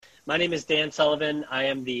My name is Dan Sullivan. I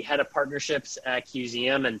am the head of partnerships at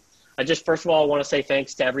QZM. And I just, first of all, want to say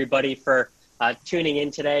thanks to everybody for tuning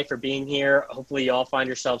in today, for being here. Hopefully you all find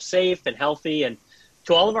yourselves safe and healthy. And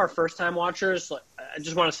to all of our first-time watchers, I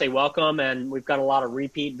just want to say welcome. And we've got a lot of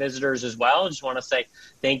repeat visitors as well. I just want to say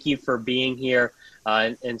thank you for being here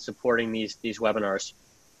and supporting these webinars.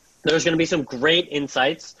 There's going to be some great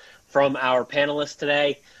insights from our panelists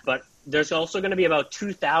today, but there's also going to be about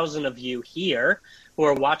 2,000 of you here who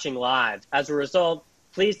are watching live. As a result,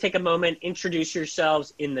 please take a moment, introduce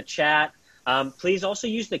yourselves in the chat. Please also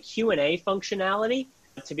use the Q&A functionality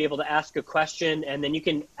to be able to ask a question, and then you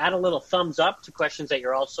can add a little thumbs up to questions that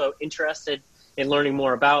you're also interested in learning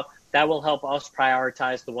more about. That will help us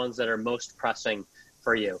prioritize the ones that are most pressing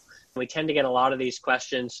for you. We tend to get a lot of these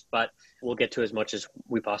questions, but we'll get to as much as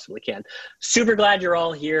we possibly can. Super glad you're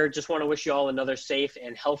all here. Just want to wish you all another safe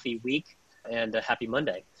and healthy week and a happy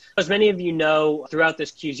Monday. As many of you know, throughout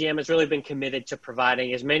this, QZM has really been committed to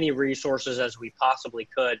providing as many resources as we possibly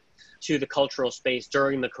could to the cultural space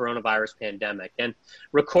during the coronavirus pandemic. And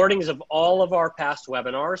recordings of all of our past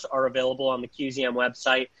webinars are available on the QZM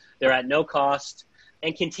website. They're at no cost.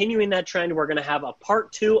 And continuing that trend, we're going to have a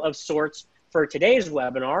part 2 of sorts for today's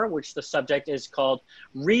webinar, which the subject is called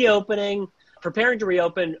Preparing to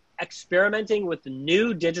Reopen, Experimenting with the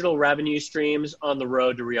New Digital Revenue Streams on the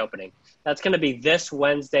Road to Reopening. That's going to be this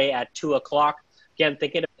Wednesday at 2 o'clock. Again,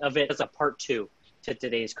 thinking of it as a part 2 to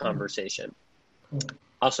today's conversation.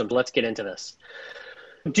 Awesome. Let's get into this.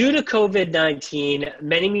 Due to COVID-19,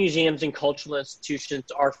 many museums and cultural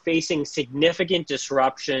institutions are facing significant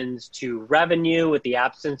disruptions to revenue with the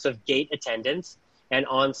absence of gate attendance and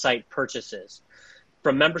on-site purchases.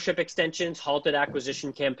 From membership extensions, halted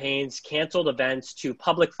acquisition campaigns, canceled events, to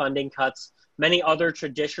public funding cuts, many other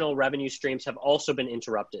traditional revenue streams have also been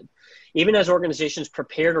interrupted. Even as organizations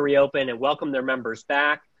prepare to reopen and welcome their members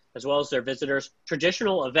back, as well as their visitors,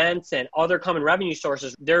 traditional events and other common revenue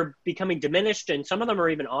sources, they're becoming diminished, and some of them are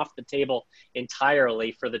even off the table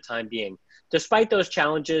entirely for the time being. Despite those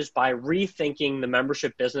challenges, by rethinking the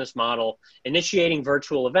membership business model, initiating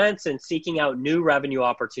virtual events, and seeking out new revenue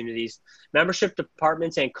opportunities, membership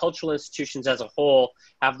departments and cultural institutions as a whole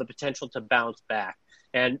have the potential to bounce back.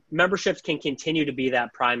 And memberships can continue to be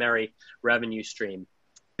that primary revenue stream.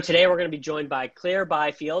 Today, we're going to be joined by Claire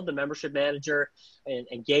Byfield, the Membership Manager and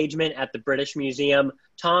Engagement at the British Museum,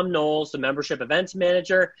 Tom Knowles, the Membership Events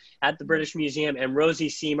Manager at the British Museum, and Rosie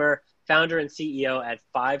Seamer, Founder and CEO at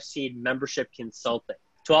 5 Seed Membership Consulting.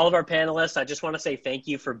 To all of our panelists, I just want to say thank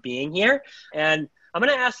you for being here. And I'm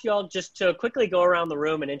going to ask you all just to quickly go around the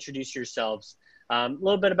room and introduce yourselves. A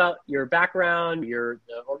little bit about your background, the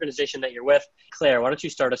organization that you're with. Claire, why don't you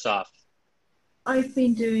start us off? I've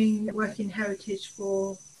been doing work in heritage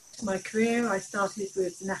for my career. I started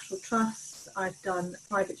with the National Trust. I've done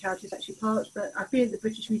private charities, actually part, but I've been at the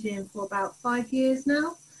British Museum for about 5 years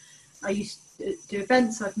now. I used to do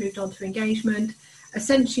events. I've moved on to engagement.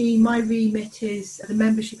 Essentially, my remit is the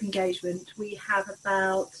membership engagement. We have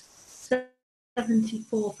about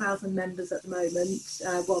 74,000 members at the moment,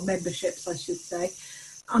 memberships, I should say.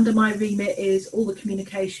 Under my remit is all the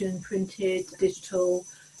communication, printed, digital.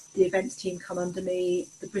 The events team come under me,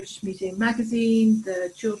 the British Museum magazine,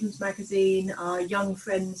 the children's magazine, our Young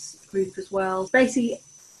Friends group as well. Basically,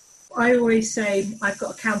 I always say I've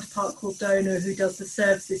got a counterpart called Donor who does the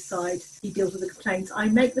services side. He deals with the complaints. I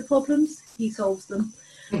make the problems, he solves them.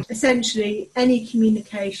 Essentially, any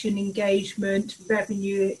communication, engagement,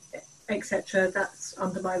 revenue, etc., that's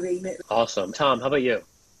under my remit. Awesome. Tom, how about you?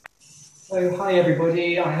 So, hi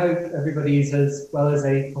everybody. I hope everybody's as well as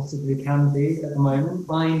they possibly can be at the moment.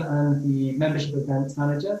 I'm the Membership Events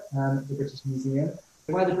Manager at the British Museum.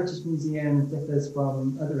 Where the British Museum differs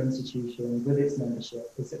from other institutions with its membership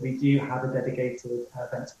is that we do have a dedicated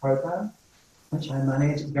events programme, which I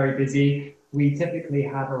manage. It's very busy. We typically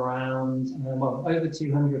have around, over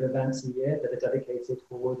 200 events a year that are dedicated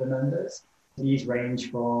for the members. These range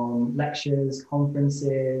from lectures,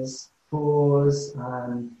 conferences, tours,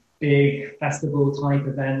 big festival type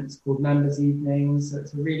events called members evenings. So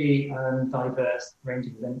it's a really diverse range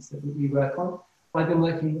of events that we work on. I've been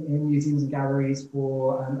working in museums and galleries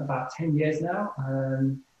for about 10 years now.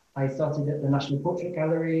 I started at the National Portrait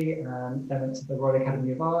Gallery, then went to the Royal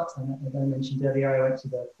Academy of Art, and as I mentioned earlier, I went to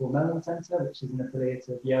the Paul Mellon Centre, which is an affiliate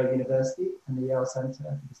of Yale University and the Yale Centre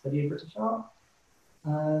for the Study of British Art.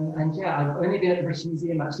 I've only been at the British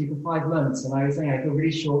Museum actually for 5 months, and I was saying I feel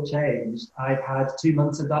really shortchanged. I've had 2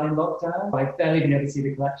 months of that in lockdown. I've barely been able to see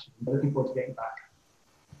the collection, but looking forward to getting back.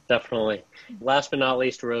 Definitely. Last but not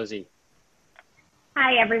least, Rosie.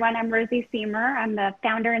 Hi, everyone. I'm Rosie Seamer. I'm the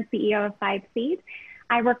founder and CEO of 5 Seed.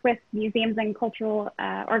 I work with museums and cultural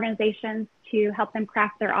organizations to help them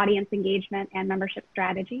craft their audience engagement and membership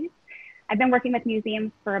strategies. I've been working with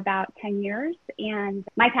museums for about 10 years, and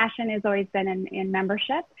my passion has always been in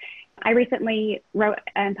membership. I recently wrote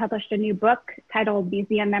and published a new book titled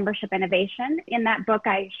Museum Membership Innovation. In that book,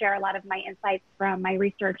 I share a lot of my insights from my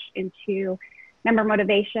research into member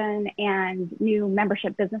motivation and new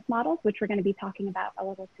membership business models, which we're going to be talking about a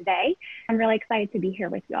little today. I'm really excited to be here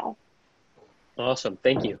with you all. Awesome.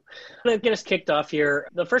 Thank you. I'm going to get us kicked off here.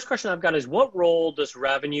 The first question I've got is, what role does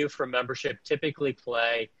revenue from membership typically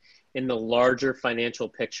play in the larger financial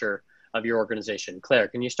picture of your organization? Claire,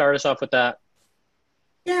 can you start us off with that?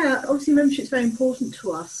 Yeah, obviously membership is very important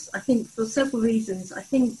to us. I think for several reasons. I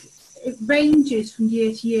think it ranges from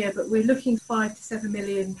year to year, but we're looking at £5 to £7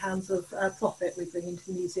 million of profit we bring into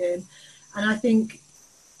the museum. And I think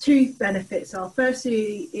two benefits are,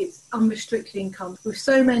 firstly, it's unrestricted income. With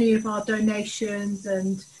so many of our donations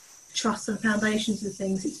and trusts and foundations and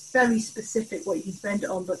things, it's very specific what you can spend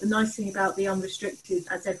it on. But the nice thing about the unrestricted,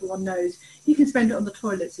 as everyone knows, you can spend it on the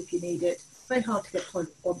toilets if you need it. Very hard to get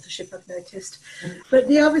toilet sponsorship, I've noticed. But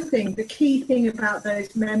the other thing, the key thing about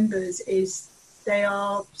those members is they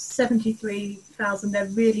are 73,000. They're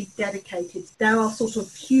really dedicated. They're our sort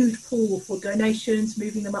of huge pool for donations,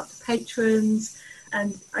 moving them up to patrons.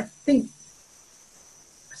 And I think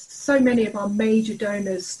so many of our major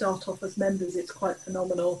donors start off as members. It's quite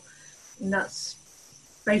phenomenal. And that's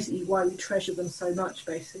basically why we treasure them so much,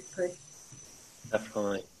 basically.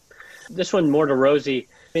 Definitely. This one more to Rosie.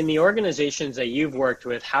 In the organizations that you've worked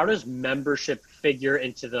with, how does membership figure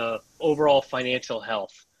into the overall financial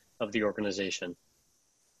health of the organization?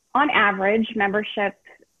 On average, membership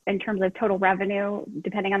in terms of total revenue,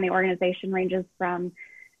 depending on the organization, ranges from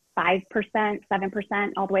 5%,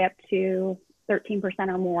 7%, all the way up to 13%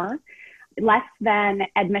 or more. Less than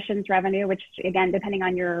admissions revenue, which again, depending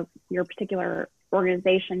on your particular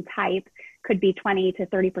organization type, could be 20 to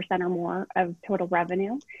 30% or more of total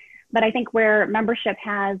revenue. But I think where membership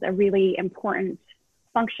has a really important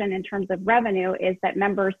function in terms of revenue is that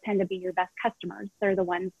members tend to be your best customers. They're the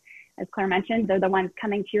ones, as Claire mentioned, they're the ones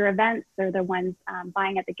coming to your events. They're the ones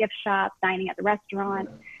buying at the gift shop, dining at the restaurant,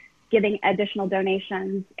 giving additional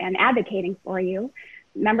donations, and advocating for you.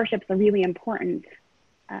 Membership's a really important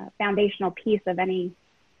foundational piece of any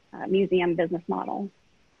museum business model.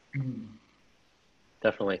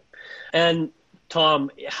 Definitely. And Tom,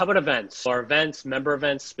 how about events? Are events, member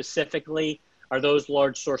events specifically, are those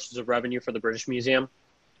large sources of revenue for the British Museum?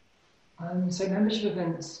 So membership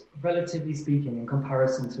events, relatively speaking, in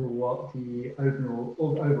comparison to what the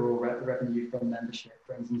overall revenue from membership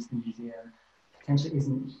brings into the museum, potentially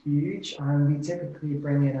isn't huge. We typically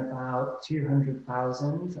bring in about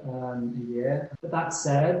 200,000 a year. But that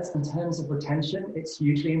said, in terms of retention, it's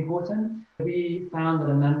hugely important. We found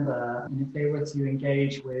that a member, if they were to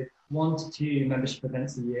engage with 1 to 2 membership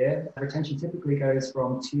events a year, retention typically goes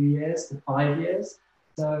from 2 years to 5 years.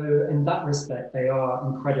 So in that respect, they are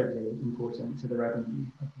incredibly important to the revenue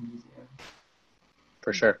of the museum.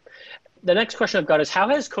 For sure. The next question I've got is, how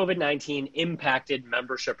has COVID-19 impacted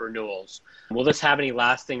membership renewals? Will this have any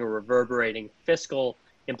lasting or reverberating fiscal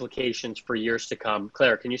implications for years to come?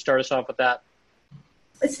 Claire, can you start us off with that?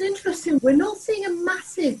 It's interesting. We're not seeing a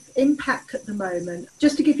massive impact at the moment.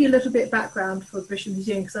 Just to give you a little bit of background for the British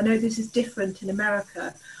Museum, because I know this is different in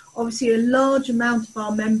America. Obviously, a large amount of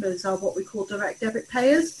our members are what we call direct debit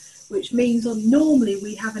payers, which means normally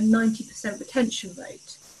we have a 90% retention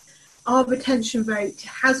rate. Our retention rate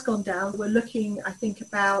has gone down. We're looking, I think,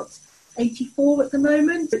 about 84 at the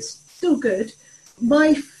moment. It's still good.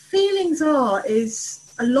 My feelings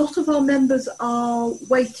is a lot of our members are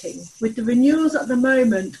waiting with the renewals at the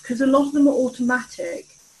moment, because a lot of them are automatic.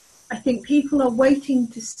 I think people are waiting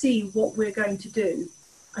to see what we're going to do.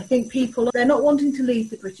 I think they're not wanting to leave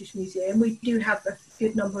the British Museum. We do have a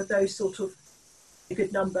good number of those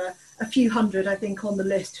a few hundred, I think, on the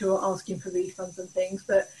list who are asking for refunds and things.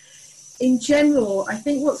 But in general, I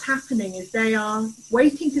think what's happening is they are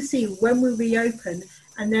waiting to see when we reopen,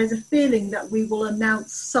 and there's a feeling that we will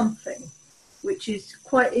announce something, which is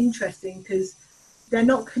quite interesting because they're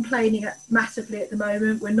not complaining massively at the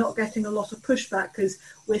moment. We're not getting a lot of pushback because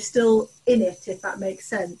we're still in it, if that makes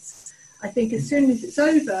sense. I think as soon as it's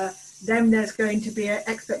over, then there's going to be an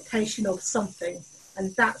expectation of something.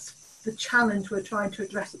 And that's the challenge we're trying to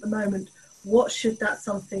address at the moment. What should that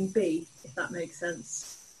something be, if that makes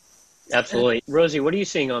sense? Absolutely. Rosie, what are you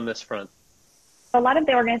seeing on this front? A lot of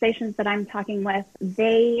the organizations that I'm talking with,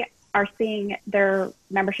 they are seeing their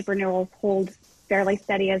membership renewals hold fairly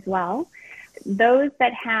steady as well. Those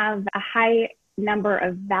that have a high number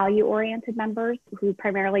of value-oriented members who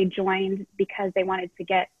primarily joined because they wanted to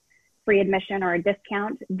get free admission or a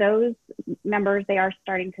discount. Those members, they are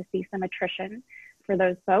starting to see some attrition for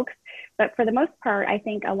those folks. But for the most part, I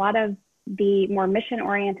think a lot of the more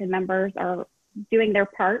mission-oriented members are doing their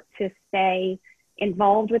part to stay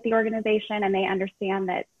involved with the organization, and they understand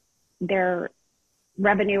that they're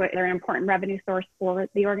an important revenue source for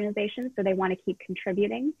the organization, so they want to keep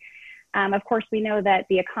contributing. Of course, we know that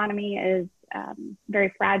the economy is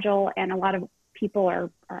very fragile and a lot of people are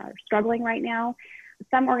struggling right now.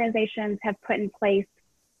 Some organizations have put in place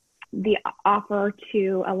the offer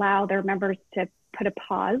to allow their members to put a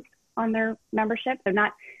pause on their membership. They're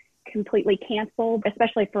not completely canceled,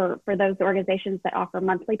 especially for those organizations that offer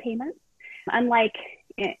monthly payments. Unlike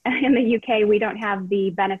in the UK, we don't have the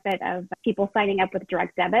benefit of people signing up with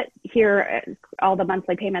direct debit. Here, all the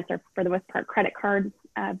monthly payments are, for the most part, credit card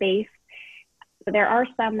based. So there are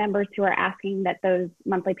some members who are asking that those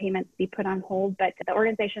monthly payments be put on hold, but the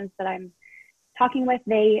organizations that I'm talking with,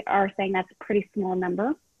 they are saying that's a pretty small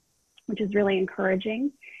number, which is really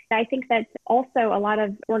encouraging. I think that also a lot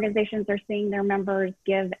of organizations are seeing their members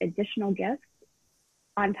give additional gifts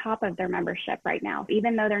on top of their membership right now,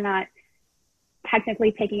 even though they're not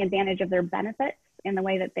technically taking advantage of their benefits in the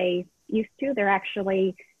way that they used to. They're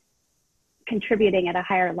actually contributing at a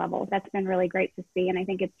higher level. That's been really great to see. And I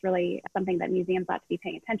think it's really something that museums ought to be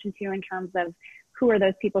paying attention to in terms of who are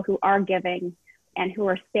those people who are giving and who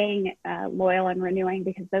are staying loyal and renewing,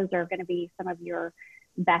 because those are going to be some of your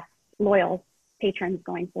best loyal patrons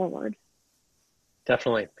going forward.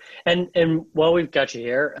 Definitely. And while we've got you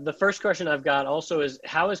here, the first question I've got also is,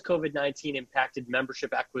 how has COVID-19 impacted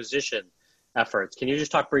membership acquisition efforts? Can you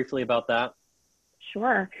just talk briefly about that?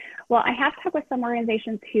 Sure. Well, I have talked with some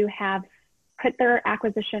organizations who have put their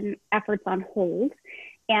acquisition efforts on hold.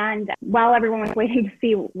 And while everyone was waiting to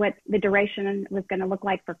see what the duration was going to look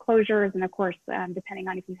like for closures, and of course, depending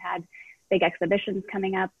on if you had big exhibitions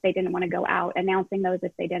coming up, they didn't want to go out announcing those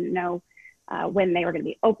if they didn't know when they were going to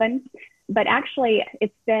be open. But actually,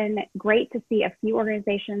 it's been great to see a few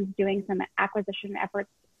organizations doing some acquisition efforts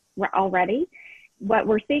already. What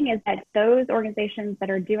we're seeing is that those organizations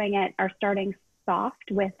that are doing it are starting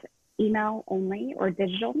soft with email only or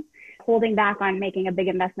digital, holding back on making a big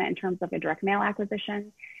investment in terms of a direct mail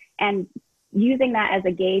acquisition, and using that as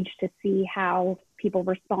a gauge to see how people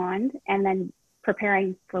respond, and then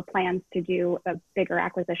preparing for plans to do a bigger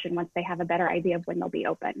acquisition once they have a better idea of when they'll be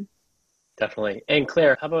open. Definitely. And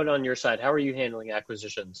Claire, how about on your side? How are you handling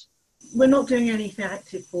acquisitions? We're not doing anything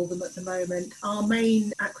active for them at the moment. Our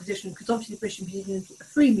main acquisition, because obviously the British Museum is a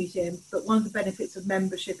free museum, but one of the benefits of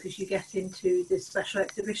membership is you get into this special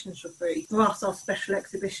exhibitions for free. For us, our special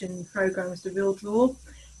exhibition programme is the real draw.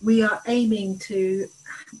 We are aiming to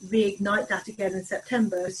reignite that again in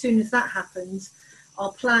September. As soon as that happens,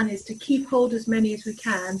 our plan is to keep hold as many as we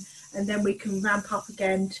can, and then we can ramp up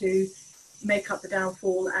again to make up the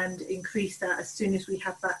downfall and increase that as soon as we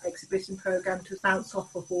have that exhibition programme to bounce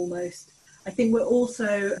off of almost. I think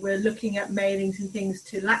we're looking at mailings and things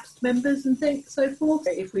to lapsed members and things so forth.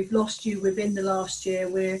 If we've lost you within the last year,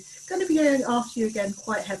 we're going to be going after you again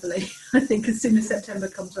quite heavily, I think, as soon as September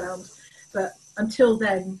comes around. But until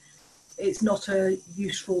then, it's not a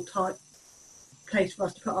useful type place for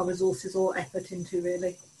us to put our resources or effort into,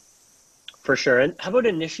 really. For sure. And how about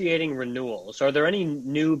initiating renewals? Are there any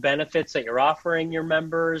new benefits that you're offering your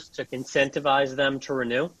members to incentivize them to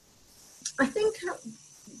renew? I think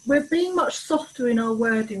we're being much softer in our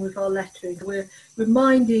wording with our lettering. We're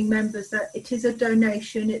reminding members that it is a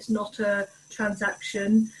donation, it's not a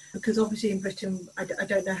transaction, because obviously in Britain, I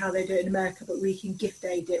don't know how they do it in America, but we can gift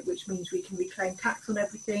aid it, which means we can reclaim tax on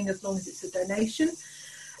everything as long as it's a donation.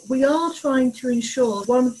 We are trying to ensure,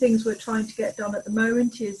 one of the things we're trying to get done at the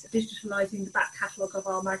moment is digitalising the back catalogue of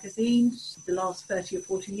our magazines, the last 30 or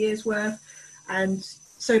 40 years worth. And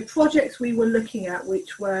so projects we were looking at,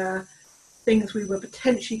 which were things we were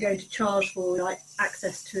potentially going to charge for, like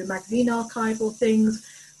access to a magazine archive or things,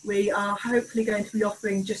 we are hopefully going to be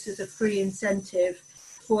offering just as a free incentive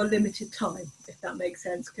for a limited time, if that makes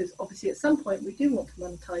sense, because obviously at some point we do want to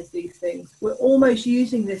monetize these things. We're almost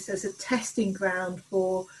using this as a testing ground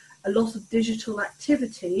for a lot of digital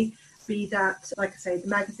activity, be that, like I say, the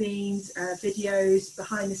magazines, videos,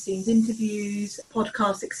 behind the scenes interviews,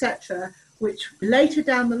 podcasts, etc., which later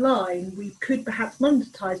down the line we could perhaps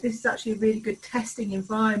monetize. This is actually a really good testing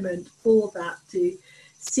environment for that, to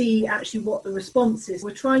see actually what the response is.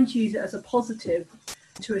 We're trying to use it as a positive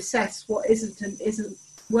to assess what isn't and isn't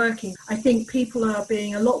working. I think people are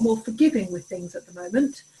being a lot more forgiving with things at the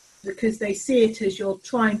moment, because they see it as you're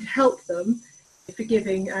trying to help them,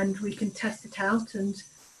 forgiving, and we can test it out. And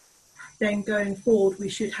then going forward we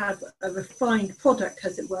should have a refined product,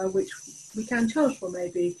 as it were, which we can charge for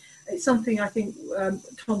maybe. It's something I think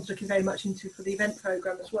Tom's looking very much into for the event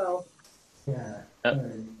programme as well. Yeah,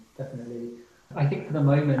 no, definitely. I think for the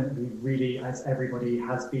moment, we really, as everybody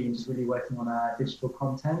has been, just really working on our digital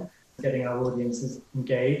content, getting our audiences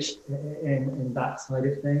engaged in that side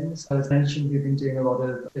of things. As mentioned, we've been doing a lot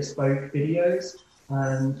of bespoke videos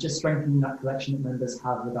and just strengthening that collection that members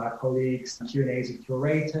have with our colleagues, Q&As with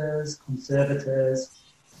curators, conservators.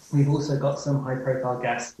 We've also got some high-profile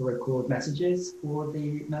guests to record messages for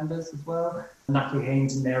the members as well. Natalie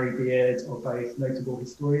Haynes and Mary Beard are both notable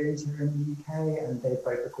historians here in the UK, and they've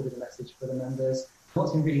both recorded a message for the members.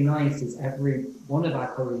 What's been really nice is every one of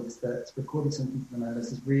our colleagues that's recorded something for the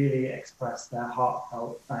members has really expressed their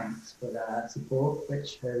heartfelt thanks for their support,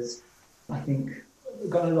 which has, I think,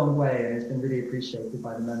 gone a long way and has been really appreciated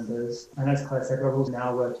by the members. And as Claire said, we're also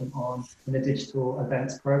now working on a digital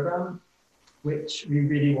events programme, which we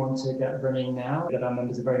really want to get running now, that our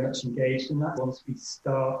members are very much engaged in that. Once we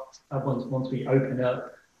start, once we open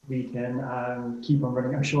up, we can keep on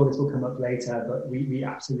running. I'm sure this will come up later, but we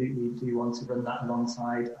absolutely do want to run that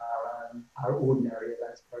alongside our ordinary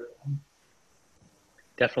events program.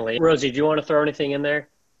 Definitely. Rosie, do you want to throw anything in there?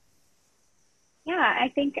 Yeah, I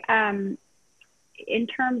think in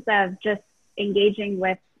terms of just engaging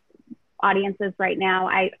with audiences right now,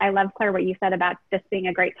 I love, Claire, what you said about this being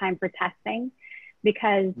a great time for testing,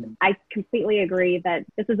 because I completely agree that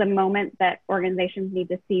this is a moment that organizations need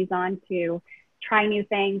to seize on to try new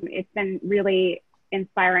things. It's been really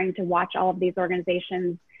inspiring to watch all of these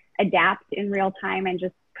organizations adapt in real time and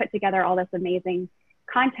just put together all this amazing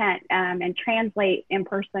content and translate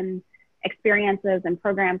in-person experiences and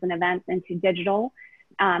programs and events into digital.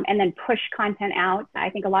 And then push content out.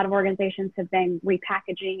 I think a lot of organizations have been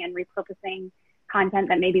repackaging and repurposing content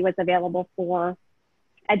that maybe was available for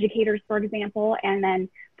educators, for example, and then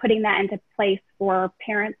putting that into place for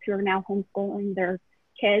parents who are now homeschooling their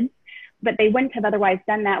kids. But they wouldn't have otherwise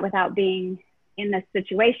done that without being in this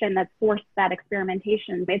situation that's forced that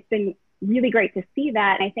experimentation. It's been really great to see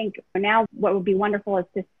that. And I think now what would be wonderful is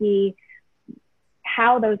to see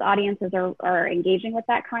how those audiences are engaging with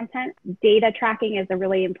that content. Data tracking is a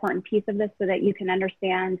really important piece of this so that you can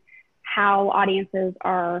understand how audiences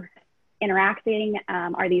are interacting.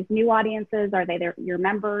 Are these new audiences? Are they your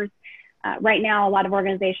members? Right now, a lot of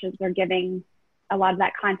organizations are giving a lot of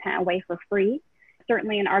that content away for free.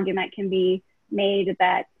 Certainly an argument can be made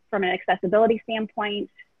that from an accessibility standpoint,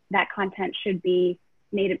 that content should be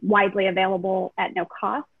made widely available at no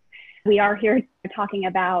cost. We are here talking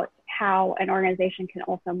about how an organization can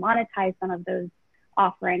also monetize some of those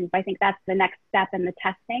offerings. I think that's the next step in the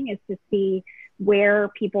testing, is to see where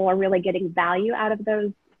people are really getting value out of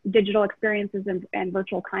those digital experiences and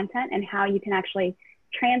virtual content, and how you can actually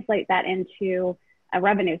translate that into a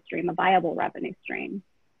revenue stream, a viable revenue stream.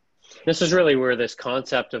 This is really where this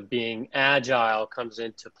concept of being agile comes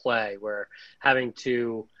into play, where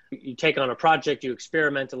you take on a project, you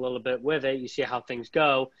experiment a little bit with it, you see how things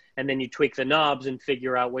go, and then you tweak the knobs and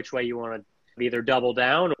figure out which way you want to either double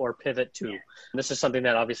down or pivot to. Yeah. And this is something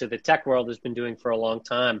that obviously the tech world has been doing for a long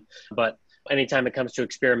time. But anytime it comes to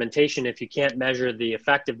experimentation, if you can't measure the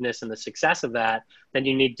effectiveness and the success of that, then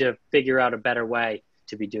you need to figure out a better way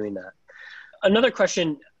to be doing that. Another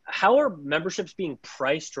question, how are memberships being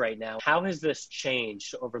priced right now? How has this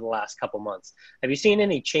changed over the last couple months? Have you seen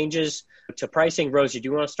any changes to pricing? Rosie, do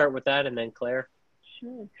you want to start with that, and then Claire?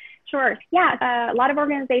 Sure. Yeah, a lot of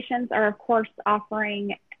organizations are, of course,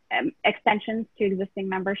 offering extensions to existing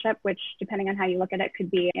membership, which, depending on how you look at it, could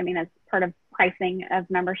be, as part of pricing of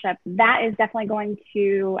membership. That is definitely going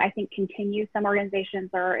to, I think, continue. Some organizations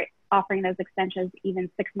are offering those extensions even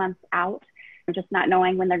 6 months out, just not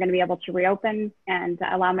knowing when they're going to be able to reopen and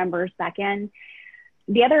allow members back in.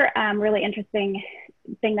 The other really interesting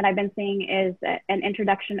thing that I've been seeing is an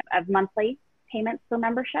introduction of monthly payments for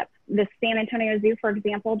membership. The San Antonio Zoo, for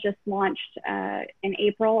example, just launched in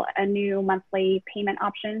April a new monthly payment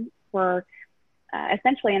option for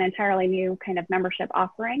essentially an entirely new kind of membership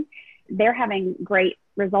offering. They're having great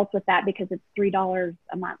results with that because it's $3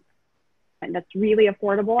 a month. And that's really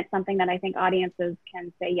affordable. It's something that I think audiences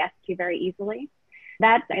can say yes to very easily.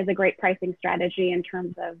 That is a great pricing strategy in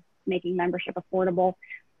terms of making membership affordable.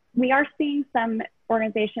 We are seeing some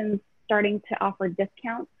organizations starting to offer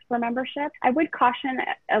discounts for membership. I would caution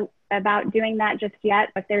about doing that just yet,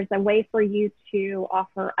 but there's a way for you to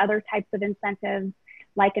offer other types of incentives,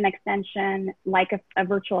 like an extension, like a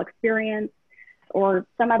virtual experience, or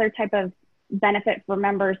some other type of benefit for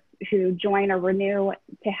members who join or renew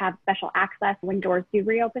to have special access when doors do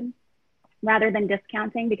reopen, rather than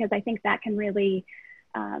discounting, because I think that can really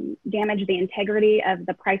damage the integrity of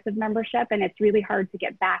the price of membership. And it's really hard to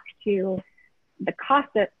get back to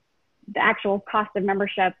the actual cost of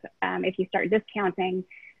membership. If you start discounting,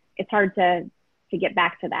 it's hard to get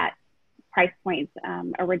back to that price point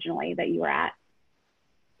originally that you were at.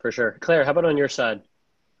 For sure. Claire, how about on your side?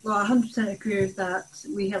 Well, I 100% agree with that.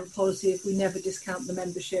 We have a policy if we never discount the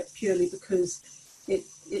membership purely because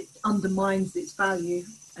it undermines its value,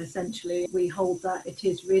 essentially. We hold that it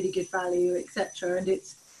is really good value, etc. And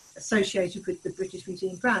it's associated with the British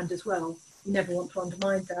Museum brand as well. You never want to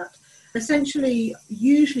undermine that. Essentially,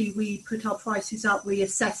 usually we put our prices up, we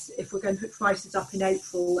assess if we're going to put prices up in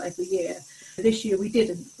April every year. This year we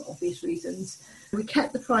didn't, for obvious reasons. We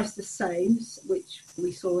kept the price the same, which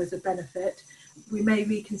we saw as a benefit. We may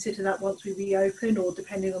reconsider that once we reopen or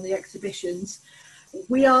depending on the exhibitions.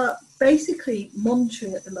 We are basically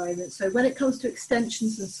monitoring at the moment. So when it comes to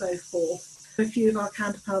extensions and so forth, a few of our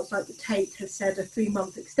counterparts like the Tate have said a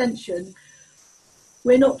 3-month extension.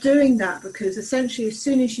 We're not doing that because essentially as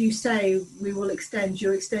soon as you say we will extend,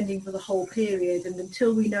 you're extending for the whole period. And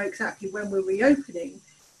until we know exactly when we're reopening,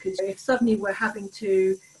 because if suddenly we're having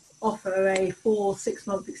to offer a 4-6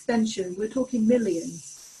 month extension, we're talking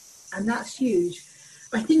millions. And that's huge.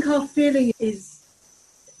 I think our feeling is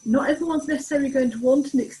not everyone's necessarily going to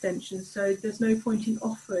want an extension, so there's no point in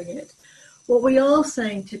offering it. What we are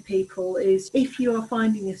saying to people is if you are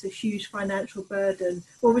finding this a huge financial burden,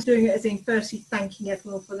 well, we're doing it as in firstly thanking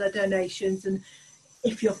everyone for their donations, and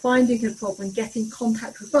if you're finding a problem, get in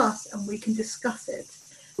contact with us and we can discuss it.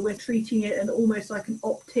 We're treating it almost like an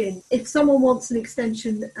opt-in. If someone wants an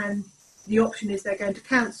extension and the option is they're going to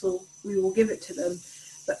cancel, we will give it to them.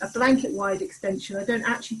 But a blanket-wide extension I don't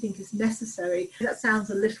actually think is necessary. That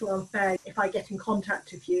sounds a little unfair if I get in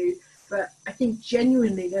contact with you, but I think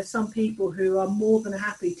genuinely there's some people who are more than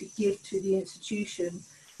happy to give to the institution.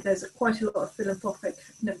 There's quite a lot of philanthropic,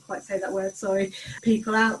 never quite say that word, sorry,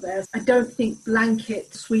 people out there. I don't think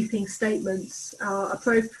blanket sweeping statements are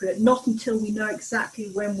appropriate, not until we know exactly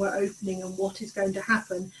when we're opening and what is going to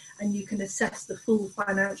happen, and you can assess the full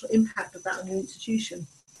financial impact of that on your institution.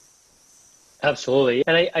 Absolutely.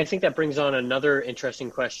 And I think that brings on another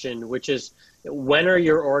interesting question, which is when are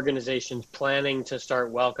your organizations planning to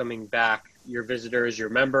start welcoming back your visitors, your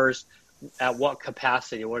members? At what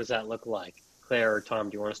capacity? What does that look like? Claire or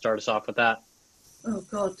Tom, do you want to start us off with that? Oh,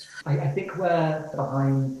 God. I think we're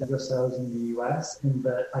behind yourselves in the US in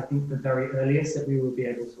that I think the very earliest that we will be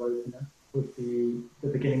able to open it would be the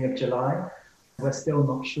beginning of July. We're still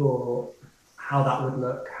not sure how that would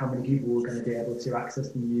look, how many people were going to be able to access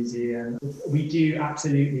the museum. We do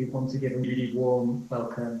absolutely want to give a really warm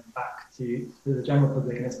welcome back to the general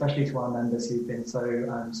public and especially to our members who've been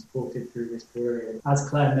so supported through this period. As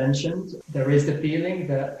Claire mentioned, there is the feeling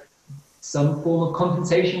that some form of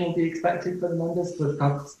compensation will be expected for the members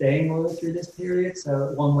for staying loyal through this period.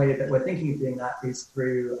 So one way that we're thinking of doing that is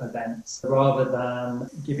through events rather than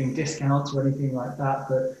giving discounts or anything like that,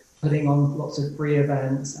 but putting on lots of free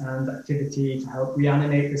events and activity to help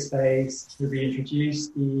reanimate the space, to reintroduce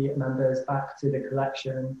the members back to the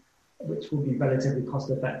collection, which will be relatively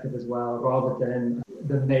cost effective as well, rather than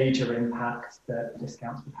the major impact that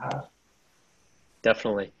discounts would have.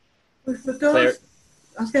 Definitely. With regards,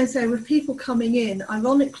 I was going to say, with people coming in,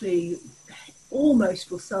 ironically,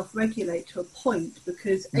 almost will self-regulate to a point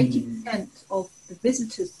because 80% of the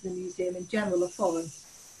visitors to the museum in general are foreign,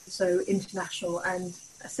 so international, and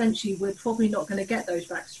essentially we're probably not going to get those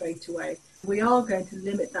back straight away. We are going to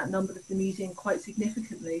limit that number of the museum quite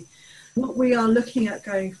significantly. What we are looking at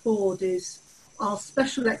going forward is our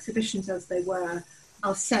special exhibitions as they were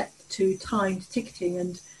are set to timed ticketing,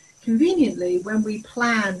 and conveniently when we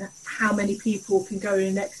plan how many people can go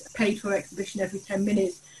in an paid for exhibition every 10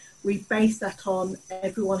 minutes, we base that on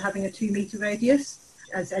everyone having a 2-metre radius.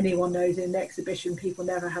 As anyone knows, in an exhibition people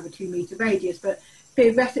never have a 2-metre radius, but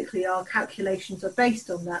theoretically, our calculations are based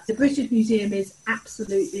on that. The British Museum is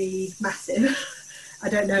absolutely massive. I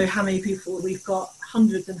don't know how many people, we've got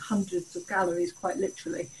hundreds and hundreds of galleries, quite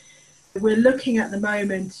literally. We're looking at the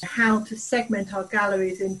moment how to segment our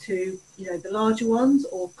galleries into, the larger ones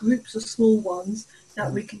or groups of small ones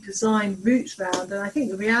that we can design routes around. And I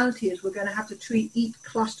think the reality is we're going to have to treat each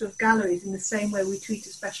cluster of galleries in the same way we treat a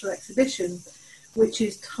special exhibition, which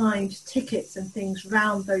is timed tickets and things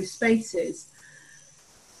round those spaces.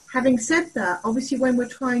 Having said that, obviously when we're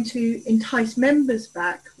trying to entice members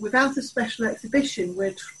back without a special exhibition,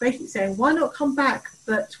 we're basically saying, why not come back,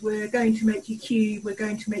 but we're going to make you queue, we're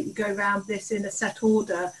going to make you go around this in a set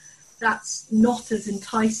order. That's not as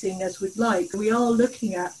enticing as we'd like. We are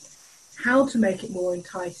looking at how to make it more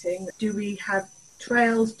enticing. Do we have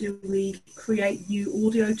trails? Do we create new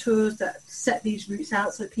audio tours that set these routes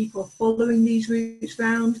out so people are following these routes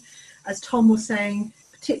round? As Tom was saying,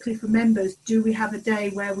 particularly for members, do we have a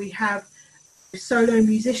day where we have solo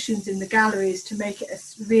musicians in the galleries to make it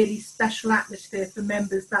a really special atmosphere for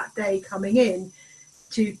members that day coming in,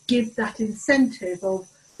 to give that incentive of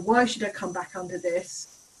why should I come back under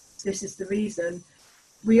this? This is the reason.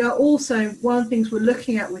 We are also, one of the things we're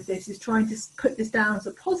looking at with this is trying to put this down as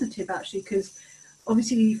a positive, actually, because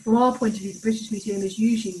obviously from our point of view, the British Museum is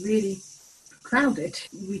usually really crowded.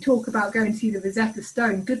 We talk about going to see the Rosetta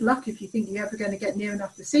Stone. Good luck if you think you're ever going to get near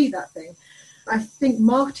enough to see that thing. I think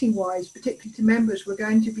marketing-wise, particularly to members, we're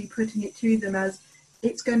going to be putting it to them as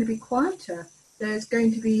it's going to be quieter. There's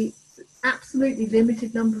going to be absolutely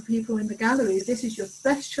limited number of people in the galleries. This is your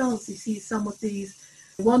best chance to see some of these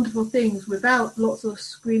wonderful things without lots of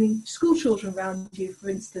screaming school children around you, for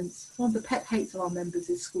instance. One of the pet hates of our members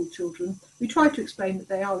is school children. We try to explain that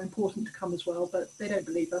they are important to come as well, but they don't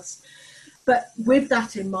believe us. But with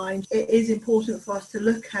that in mind, it is important for us to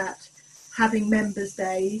look at having members'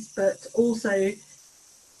 days, but also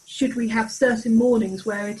should we have certain mornings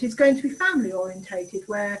where it is going to be family orientated,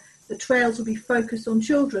 where the trails will be focused on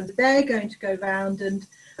children. They're going to go round, and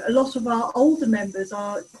a lot of our older members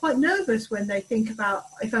are quite nervous when they think about,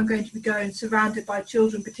 if I'm going to be going surrounded by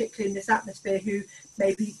children, particularly in this atmosphere, who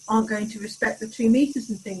maybe aren't going to respect the 2 meters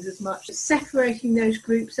and things as much. Separating those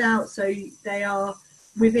groups out so they are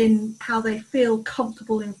within how they feel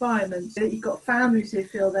comfortable environments. So you've got families who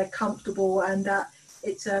feel they're comfortable and that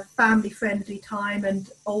it's a family-friendly time, and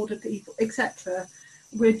older people, etc.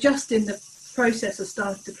 We're just in the process of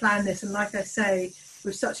starting to plan this, and like I say,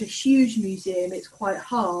 with such a huge museum, it's quite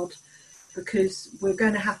hard because we're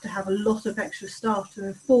going to have a lot of extra staff to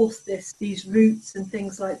enforce these routes and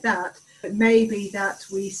things like that. But maybe that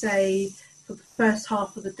we say for the first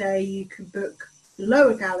half of the day you can book the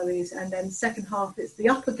lower galleries, and then second half it's the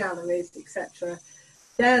upper galleries, etc.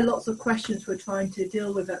 There are lots of questions we're trying to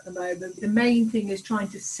deal with at the moment. The main thing is trying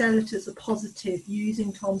to sell it as a positive,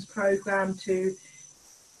 using Tom's programme to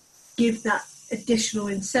give that additional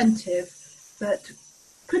incentive, but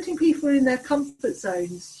putting people in their comfort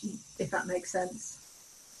zones, if that makes sense.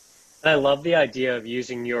 I love the idea of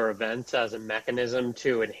using your events as a mechanism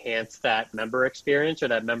to enhance that member experience or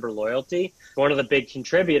that member loyalty. One of the big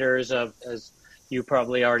contributors of, as you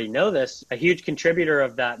probably already know this, a huge contributor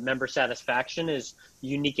of that member satisfaction is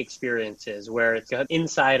unique experiences, where it's got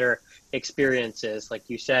insider experiences. Like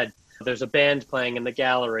you said, there's a band playing in the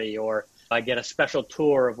gallery, or I get a special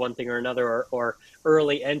tour of one thing or another, or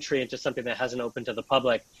early entry into something that hasn't opened to the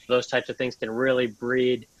public. Those types of things can really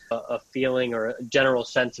breed a feeling or a general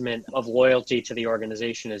sentiment of loyalty to the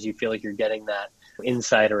organization as you feel like you're getting that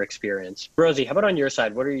insider experience. Rosie, how about on your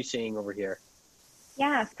side? What are you seeing over here?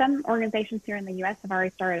 Yeah, some organizations here in the U.S. have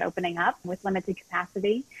already started opening up with limited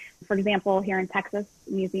capacity. For example, here in Texas,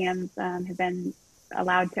 museums have been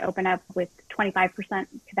allowed to open up with 25%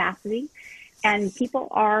 capacity, and people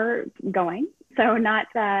are going. So not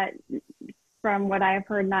from what I've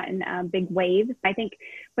heard, not in big waves. I think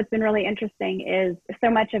what's been really interesting is so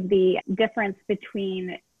much of the difference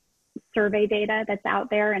between survey data that's out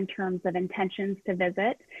there in terms of intentions to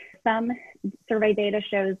visit. Some survey data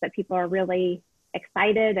shows that people are really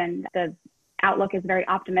excited, and the outlook is very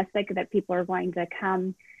optimistic that people are going to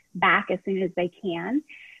come back as soon as they can.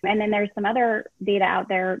 And then there's some other data out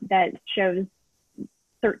there that shows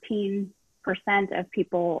 13% of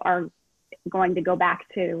people are going to go back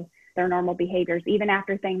to their normal behaviors, even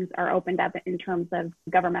after things are opened up in terms of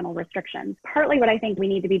governmental restrictions. Partly what I think we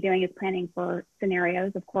need to be doing is planning for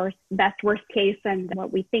scenarios, of course, best, worst case, and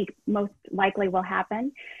what we think most likely will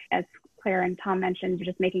happen. As Claire and Tom mentioned,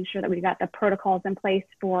 just making sure that we've got the protocols in place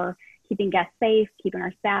for keeping guests safe, keeping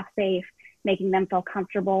our staff safe, making them feel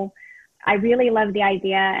comfortable. I really love the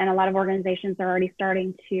idea, and a lot of organizations are already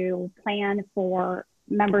starting to plan for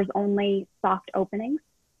members-only soft openings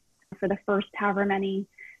for the first however many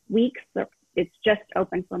weeks. It's just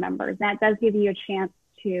open for members. That does give you a chance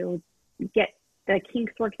to get the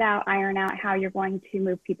kinks worked out, iron out how you're going to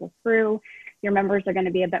move people through. Your members are going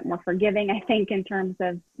to be a bit more forgiving, I think, in terms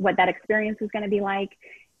of what that experience is going to be like.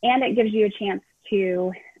 And it gives you a chance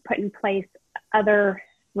to put in place other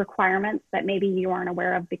requirements that maybe you aren't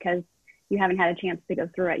aware of because you haven't had a chance to go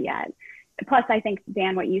through it yet. Plus, I think,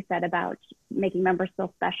 Dan, what you said about making members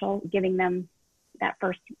feel special, giving them that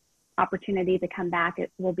first opportunity to come back,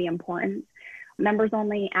 it will be important. Members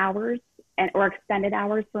only hours or extended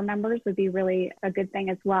hours for members would be really a good thing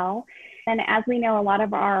as well. And as we know, a lot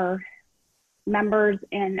of our members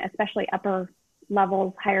in especially upper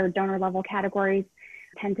levels, higher donor level categories,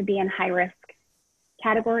 tend to be in high risk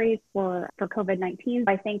categories for COVID-19.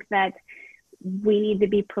 I think that we need to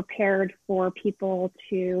be prepared for people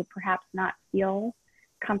to perhaps not feel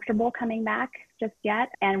comfortable coming back just yet.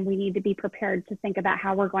 And we need to be prepared to think about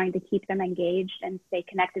how we're going to keep them engaged and stay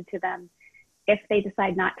connected to them if they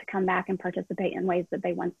decide not to come back and participate in ways that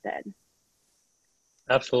they once did.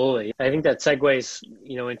 Absolutely. I think that segues,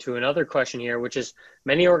 into another question here, which is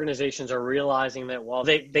many organizations are realizing that while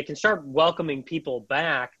they can start welcoming people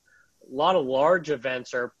back, a lot of large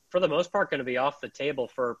events are, for the most part, going to be off the table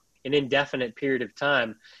for an indefinite period of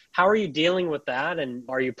time. How are you dealing with that? And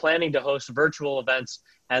are you planning to host virtual events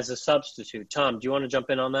as a substitute? Tom, do you want to jump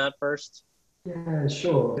in on that first? Yeah,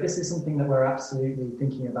 sure. This is something that we're absolutely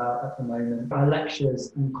thinking about at the moment. Our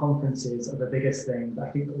lectures and conferences are the biggest thing that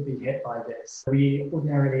I think will be hit by this. We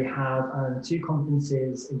ordinarily have 2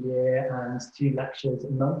 conferences a year and 2 lectures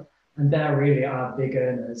a month, and they're really our big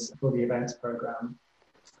earners for the events program.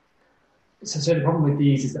 So the problem with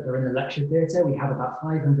these is that they're in the lecture theatre. We have about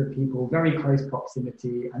 500 people, very close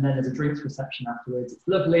proximity, and then there's a drinks reception afterwards. It's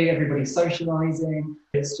lovely, everybody's socialising.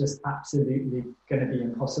 It's just absolutely going to be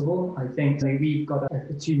impossible. I think we've got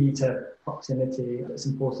a 2-metre proximity that's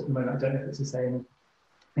enforced at the moment. I don't know if it's the same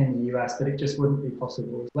in the US, but it just wouldn't be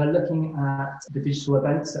possible. We're looking at the digital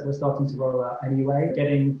events that we're starting to roll out anyway,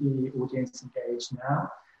 getting the audience engaged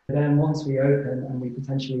now. Then once we open and we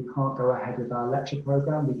potentially can't go ahead with our lecture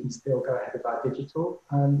program, we can still go ahead with our digital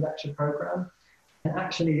lecture program. And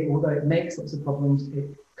actually, although it makes lots of problems,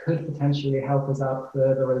 it could potentially help us out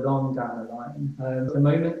further along down the line. At the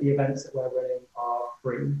moment, the events that we're running are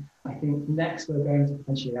free. I think next we're going to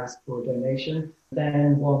potentially ask for a donation.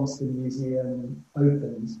 Then once the museum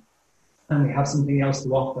opens and we have something else to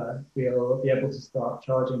offer, we'll be able to start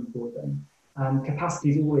charging for them.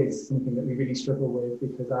 Capacity is always something that we really struggle with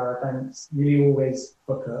because our events really always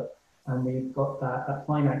book up, and we've got that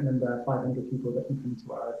finite number, 500 people that can come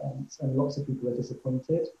to our events, and lots of people are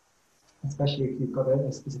disappointed, especially if you've got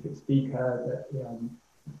a specific speaker that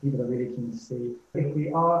people are really keen to see. If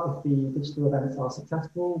the digital events are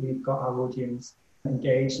successful, we've got our audience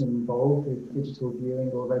engaged and involved with digital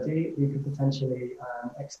viewing already, we could potentially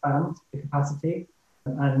expand the capacity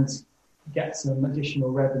and get some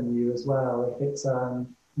additional revenue as well. If it's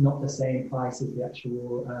not the same price as the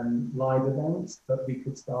actual live event, but we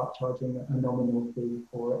could start charging a nominal fee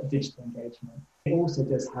for a digital engagement. It also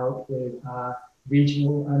does help with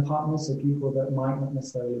regional partners, so people that might not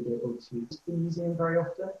necessarily be able to use the museum very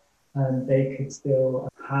often, and they could still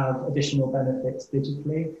have additional benefits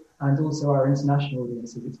digitally, and also our international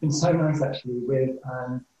audiences. It's been so nice actually with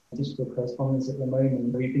digital correspondence at the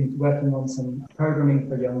moment. We've been working on some programming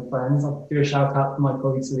for young friends. I'll do a shout out to my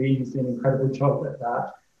colleague Celine, who's doing an incredible job at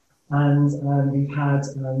that. And we've had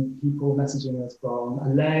people messaging us from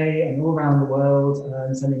LA and all around the world,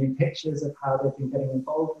 sending in pictures of how they've been getting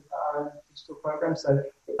involved with our digital program. So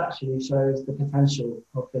it actually shows the potential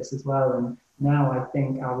of this as well. And now I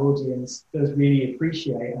think our audience does really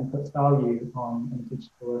appreciate and puts value on a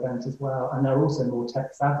digital event as well. And they're also more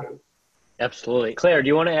tech savvy. Absolutely. Claire, do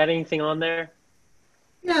you want to add anything on there?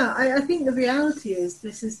 Yeah, I think the reality is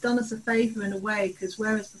this has done us a favour in a way, because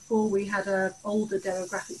whereas before we had an older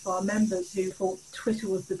demographic for our members who thought Twitter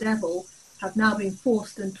was the devil, have now been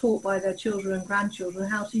forced and taught by their children and grandchildren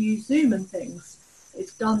how to use Zoom and things.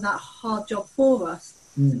 It's done that hard job for us.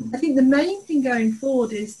 I think the main thing going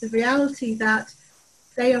forward is the reality that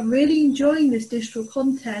they are really enjoying this digital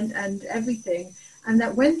content and everything, and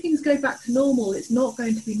that when things go back to normal, it's not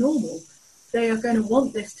going to be normal. They are going to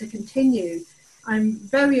want this to continue. I'm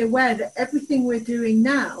very aware that everything we're doing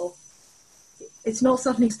now, it's not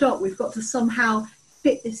suddenly stopped. We've got to somehow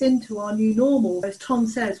fit this into our new normal. As Tom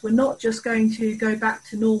says, we're not just going to go back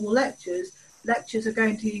to normal lectures. Lectures are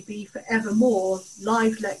going to be forevermore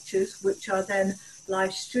live lectures, which are then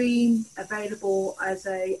live streamed, available as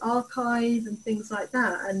an archive and things like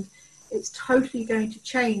that. And it's totally going to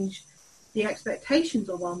change the expectations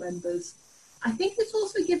of our members. I think it's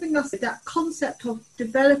also giving us that concept of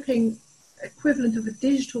developing equivalent of a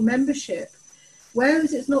digital membership,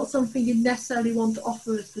 whereas it's not something you necessarily want to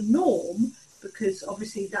offer as the norm, because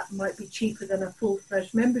obviously that might be cheaper than a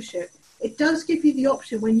full-fledged membership. It does give you the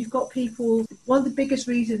option when you've got people. One of the biggest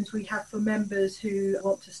reasons we have for members who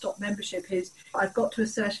want to stop membership is, I've got to a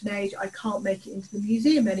certain age, I can't make it into the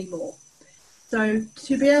museum anymore. So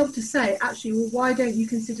to be able to say, actually, well, why don't you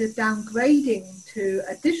consider downgrading to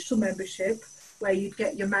a digital membership where you'd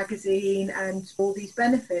get your magazine and all these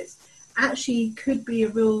benefits, actually could be a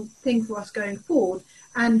real thing for us going forward,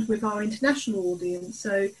 and with our international audience.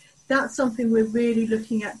 So that's something we're really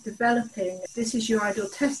looking at developing. This is your ideal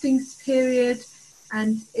testing period,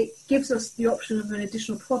 And it gives us the option of an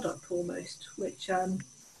additional product almost, which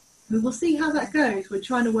we will see how that goes. We're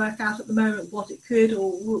trying to work out at the moment what it could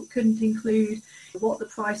or what couldn't include, what the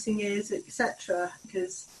pricing is, etc.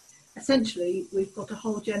 Because essentially we've got a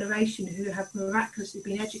whole generation who have miraculously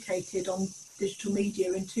been educated on digital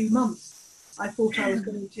media in 2 months. I thought I was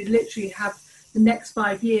going to literally have the next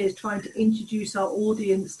 5 years trying to introduce our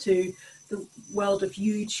audience to the world of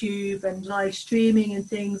YouTube and live streaming and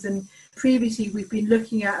things. And previously we've been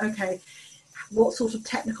looking at, okay, what sort of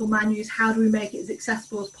technical manuals, how do we make it as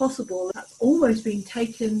accessible as possible? That's almost been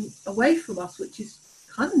taken away from us, which is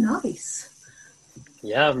kind of nice.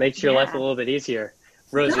 Yeah, it makes your life a little bit easier.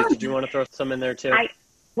 Rosie, did you want to throw some in there too? I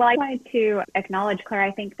wanted to acknowledge, Claire,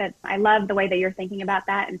 I think that I love the way that you're thinking about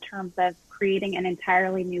that in terms of creating an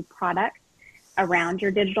entirely new product around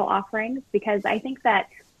your digital offerings, because I think that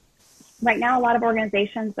right now a lot of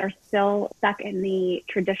organizations are still stuck in the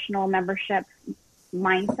traditional membership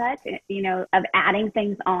mindset, of adding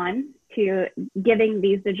things on to giving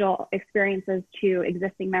these digital experiences to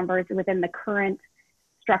existing members within the current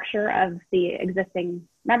structure of the existing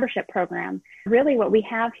membership program. Really what we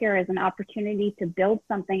have here is an opportunity to build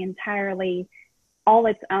something entirely all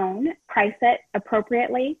its own, price it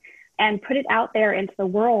appropriately, and put it out there into the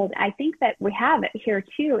world. I think that we have it here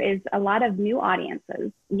too is a lot of new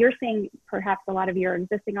audiences. You're seeing perhaps a lot of your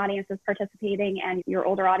existing audiences participating and your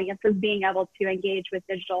older audiences being able to engage with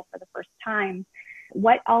digital for the first time.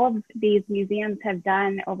 What all of these museums have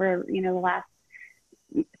done over, the last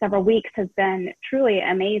several weeks has been truly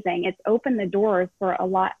amazing. It's opened the doors for a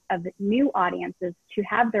lot of new audiences to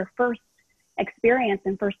have their first experience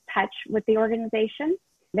and first touch with the organization.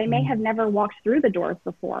 They may have never walked through the doors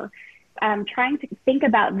before. Trying to think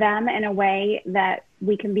about them in a way that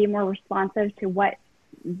we can be more responsive to what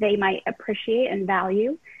they might appreciate and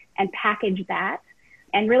value and package that.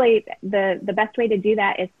 And really the best way to do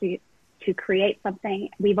that is to create something.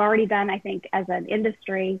 We've already done, I think, as an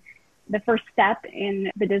industry, the first step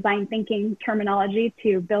in the design thinking terminology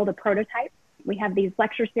to build a prototype. We have these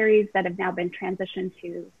lecture series that have now been transitioned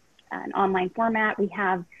to an online format. We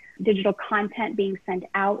have digital content being sent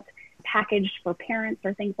out, packaged for parents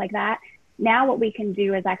or things like that. Now what we can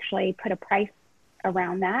do is actually put a price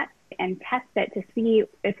around that and test it to see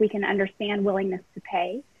if we can understand willingness to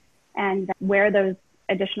pay and where those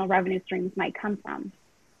additional revenue streams might come from.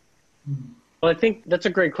 Well, I think that's a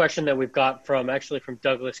great question that we've got from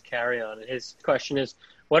Douglas Carrion. And his question is,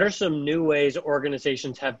 what are some new ways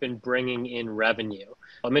organizations have been bringing in revenue?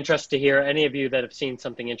 I'm interested to hear any of you that have seen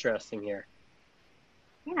something interesting here.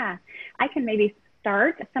 Yeah, I can maybe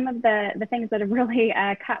start. Some of the things that have really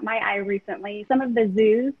caught my eye recently, some of the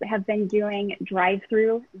zoos have been doing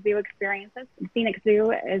drive-through zoo experiences. Phoenix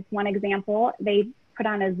Zoo is one example. They put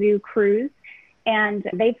on a zoo cruise, and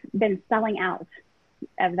they've been selling out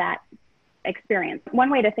of that experience. One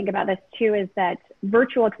way to think about this too is that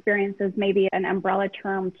virtual experiences may be an umbrella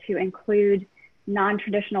term to include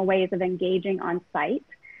non-traditional ways of engaging on site.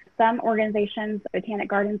 Some organizations, Botanic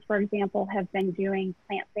Gardens, for example, have been doing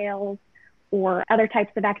plant sales or other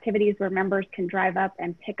types of activities where members can drive up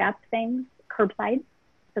and pick up things curbside.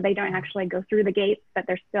 So they don't actually go through the gates, but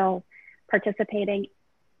they're still participating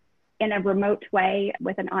in a remote way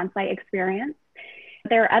with an on-site experience.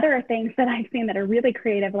 There are other things that I've seen that are really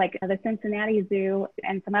creative, like the Cincinnati Zoo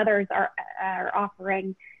and some others are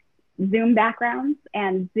offering Zoom backgrounds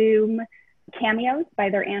and Zoom cameos by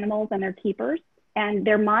their animals and their keepers. And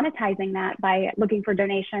they're monetizing that by looking for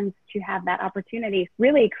donations to have that opportunity.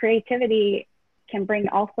 Really, creativity can bring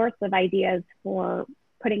all sorts of ideas for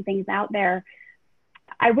putting things out there.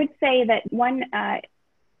 I would say that one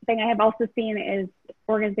thing I have also seen is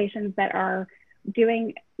organizations that are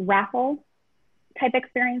doing raffle type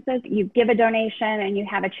experiences. You give a donation and you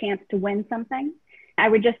have a chance to win something. I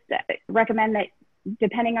would just recommend that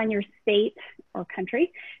depending on your state or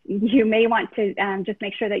country, you may want to just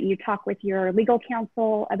make sure that you talk with your legal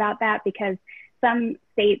counsel about that, because some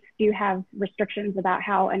states do have restrictions about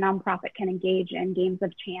how a nonprofit can engage in games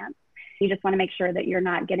of chance. You just want to make sure that you're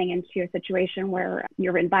not getting into a situation where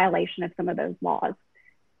you're in violation of some of those laws.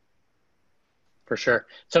 For sure.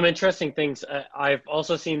 Some interesting things. I've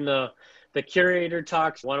also seen the curator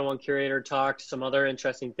talks, one-on-one curator talks, some other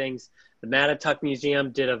interesting things. The Mattituck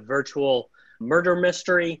Museum did a virtual murder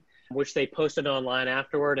mystery, which they posted online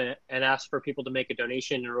afterward and asked for people to make a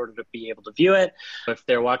donation in order to be able to view it. If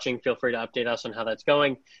they're watching, feel free to update us on how that's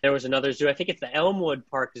going. There was another zoo, I think it's the Elmwood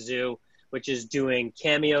Park Zoo, which is doing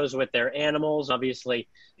cameos with their animals. Obviously,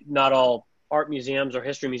 not all art museums or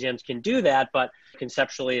history museums can do that, but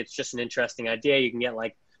conceptually, it's just an interesting idea. You can get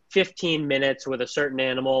like 15 minutes with a certain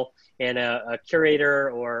animal and a curator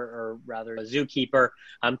or rather a zookeeper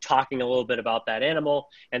talking a little bit about that animal,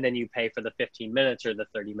 and then you pay for the 15 minutes or the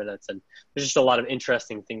 30 minutes. And there's just a lot of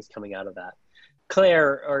interesting things coming out of that.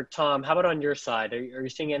 Claire or Tom, how about on your side? Are you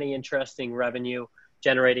seeing any interesting revenue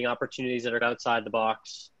generating opportunities that are outside the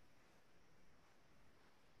box?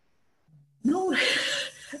 No,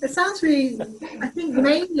 it sounds really, I think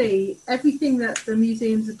mainly everything that the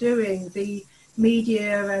museums are doing, the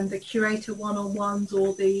media and the curator one-on-ones,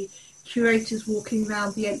 or the curators walking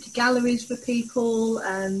around the empty galleries for people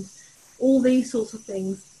and all these sorts of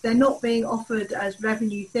things, they're not being offered as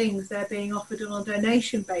revenue things, they're being offered on a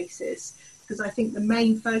donation basis, because I think the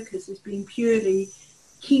main focus has been purely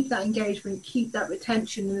keep that engagement, keep that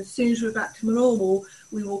retention, and as soon as we're back to normal,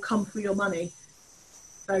 we will come for your money.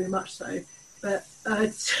 Very much so, but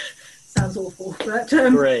it sounds awful, but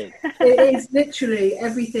Great. It is literally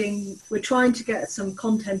everything. We're trying to get some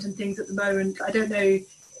content and things at the moment. I don't know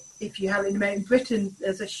if you have it in Britain,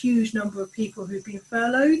 there's a huge number of people who've been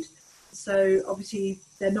furloughed, so obviously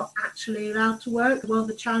they're not actually allowed to work. One of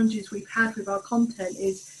the challenges we've had with our content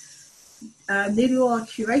is nearly all our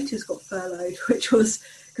curators got furloughed, which was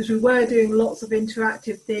because we were doing lots of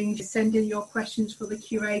interactive things. You send in your questions for the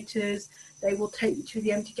curators, they will take you to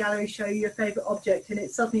the empty gallery, show you your favourite object, and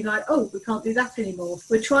it's suddenly like, oh, we can't do that anymore.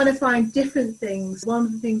 We're trying to find different things. One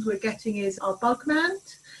of the things we're getting is our bug man.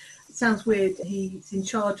 It sounds weird. He's in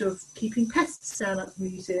charge of keeping pests down at the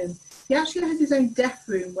museum. He actually has his own death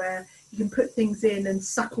room where you can put things in and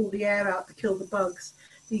suck all the air out to kill the bugs.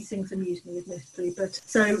 These things amuse me, admittedly. But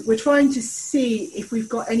so we're trying to see if we've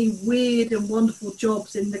got any weird and wonderful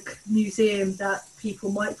jobs in the museum that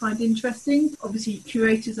people might find interesting. Obviously,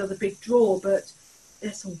 curators are the big draw, but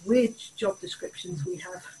there's some weird job descriptions we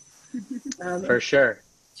have. For sure.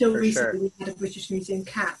 Till recently, we had a British Museum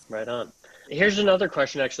cat. Right on. Here's another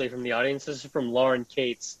question, actually, from the audience. This is from Lauren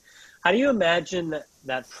Cates. How do you imagine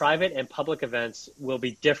that private and public events will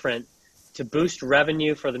be different to boost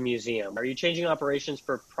revenue for the museum? Are you changing operations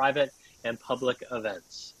for private and public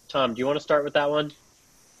events? Tom, do you want to start with that one?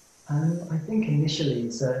 I think initially,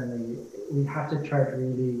 certainly, we have to tread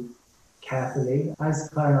really carefully. As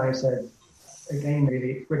Claire and I said, again,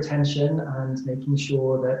 really retention and making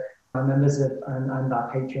sure that our members and our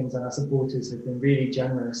patrons and our supporters have been really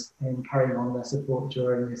generous in carrying on their support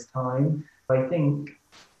during this time. I think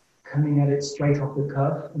coming at it straight off the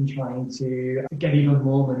cuff and trying to get even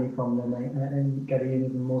more money from them and getting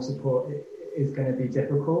even more support is going to be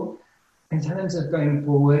difficult. In terms of going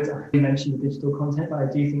forward, I mentioned the digital content, but I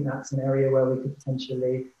do think that's an area where we could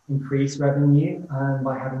potentially increase revenue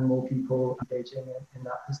by having more people engaging in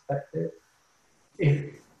that perspective.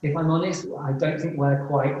 If I'm honest, I don't think we're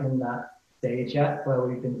quite in that stage yet where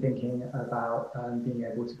we've been thinking about being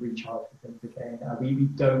able to recharge for things again. We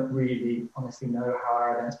don't really honestly know how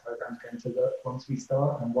our events program is going to look once we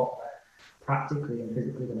start and what we're practically and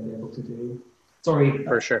physically going to be able to do. Sorry,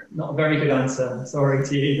 for sure. Not a very good answer. Sorry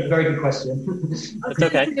to you, but very good question. It's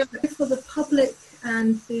okay. For the public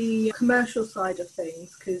and the commercial side of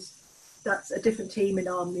things, because that's a different team in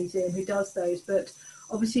our museum who does those, but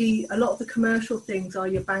obviously a lot of the commercial things are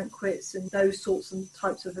your banquets and those sorts and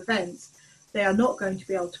types of events. They are not going to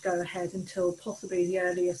be able to go ahead until possibly the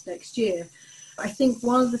earliest next year. I think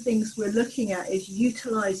one of the things we're looking at is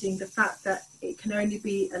utilising the fact that it can only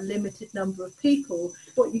be a limited number of people.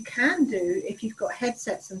 What you can do, if you've got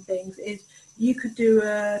headsets and things, is you could do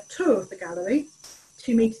a tour of the gallery,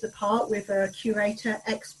 2 meters apart, with a curator,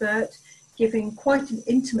 expert, giving quite an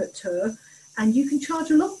intimate tour, and you can charge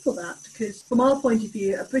a lot for that, because from our point of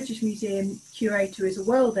view, a British Museum curator is a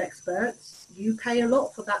world expert. You pay a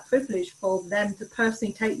lot for that privilege, for them to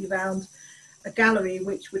personally take you around a gallery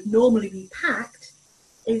which would normally be packed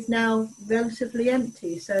is now relatively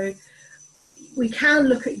empty. So we can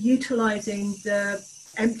look at utilising the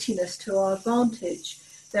emptiness to our advantage.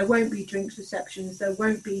 There won't be drinks receptions, there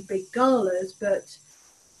won't be big galas, but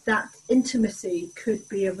that intimacy could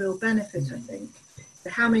be a real benefit, I think.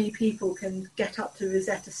 How many people can get up to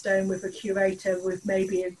Rosetta Stone with a curator with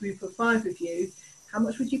maybe a group of 5 of you? How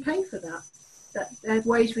much would you pay for that? There are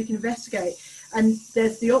ways we can investigate. And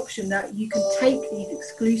there's the option that you can take these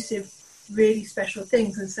exclusive, really special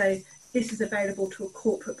things and say, this is available to a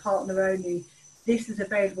corporate partner only. This is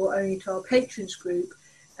available only to our patrons group.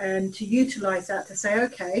 And to utilise that to say,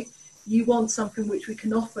 okay, you want something which we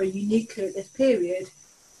can offer uniquely at this period.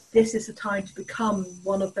 This is the time to become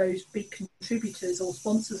one of those big contributors or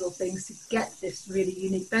sponsors or things to get this really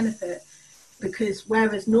unique benefit. Because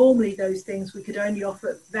whereas normally those things we could only offer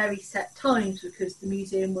at very set times because the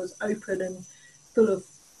museum was open and full of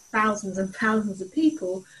thousands and thousands of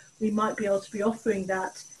people, we might be able to be offering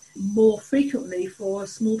that more frequently for a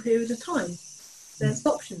small period of time. There's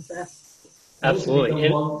options there. Absolutely.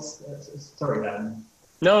 Sorry, Dan.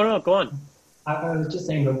 No, go on. I was just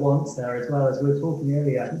saying the wants there as well. As we were talking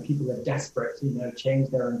earlier, I think people are desperate to,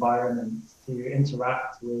 change their environment, to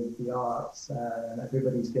interact with the arts, and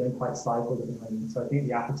everybody's feeling quite stifled at the moment. So I think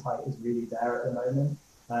the appetite is really there at the moment,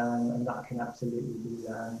 and that can absolutely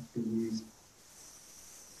be used.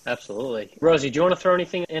 Absolutely. Rosie, do you want to throw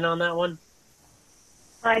anything in on that one?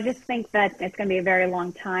 I just think that it's going to be a very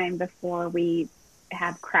long time before we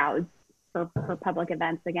have crowds for public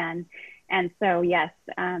events again. And so, yes,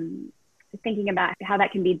 thinking about how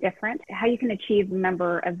that can be different, how you can achieve a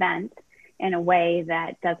member event in a way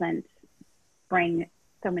that doesn't bring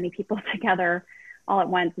so many people together all at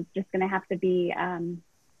once. It's just going to have to be,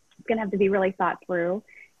 really thought through.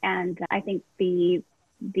 And I think the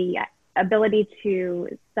ability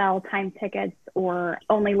to sell time tickets or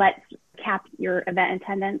only cap your event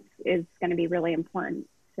attendance is going to be really important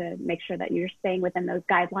to make sure that you're staying within those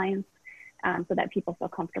guidelines so that people feel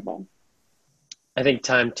comfortable. I think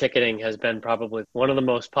time ticketing has been probably one of the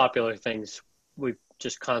most popular things we've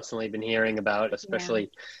just constantly been hearing about,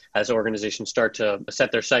 especially as organizations start to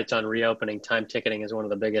set their sights on reopening. Time ticketing is one of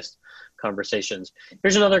the biggest conversations.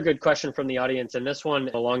 Here's another good question from the audience, and this one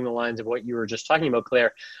along the lines of what you were just talking about,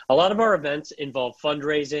 Claire. A lot of our events involve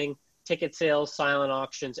fundraising, ticket sales, silent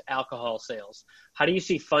auctions, alcohol sales. How do you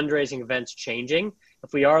see fundraising events changing?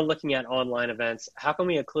 If we are looking at online events, how can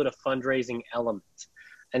we include a fundraising element?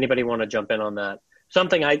 Anybody want to jump in on that?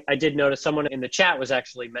 Something I did notice, someone in the chat was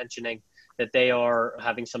actually mentioning that they are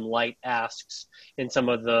having some light asks in some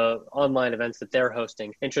of the online events that they're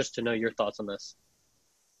hosting. Interested to know your thoughts on this.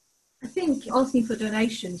 I think asking for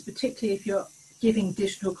donations, particularly if you're giving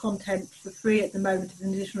digital content for free at the moment as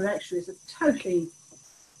an additional extra, is a totally,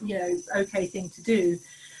 okay thing to do.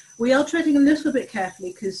 We are treading a little bit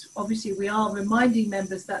carefully because obviously we are reminding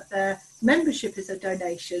members that their membership is a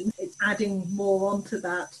donation. It's adding more onto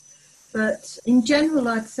that. But in general,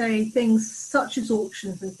 I'd say things such as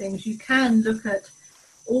auctions and things, you can look at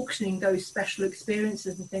auctioning those special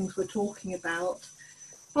experiences and things we're talking about.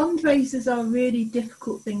 Fundraisers are a really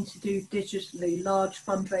difficult thing to do digitally, large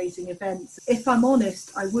fundraising events. If I'm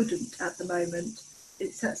honest, I wouldn't at the moment.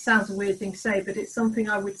 It sounds a weird thing to say, but it's something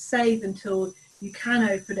I would save until you can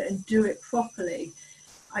open it and do it properly.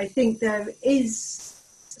 I think there is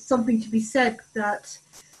something to be said that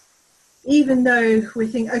even though we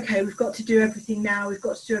think, okay, we've got to do everything now, we've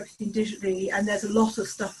got to do everything digitally, and there's a lot of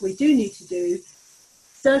stuff we do need to do,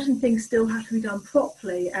 certain things still have to be done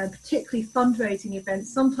properly, and particularly fundraising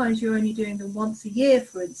events. Sometimes you're only doing them once a year,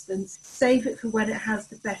 for instance. Save it for when it has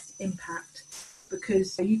the best impact,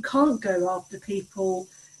 because you can't go after people.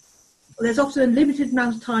 There's often a limited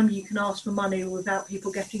amount of time you can ask for money without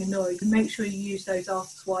people getting annoyed, and make sure you use those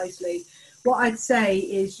asks wisely. What I'd say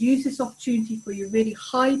is use this opportunity for your really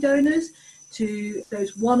high donors to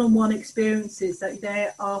those one-on-one experiences that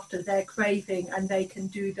they're craving, and they can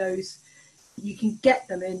do those. You can get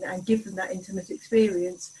them in and give them that intimate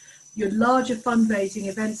experience. Your larger fundraising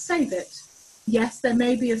events, save it. Yes, there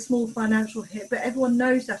may be a small financial hit, but everyone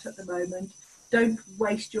knows that at the moment. Don't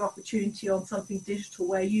waste your opportunity on something digital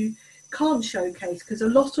where you can't showcase, because a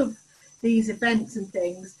lot of these events and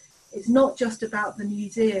things, it's not just about the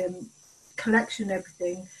museum collection,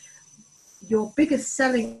 everything. Your biggest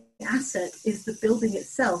selling asset is the building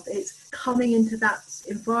itself. It's coming into that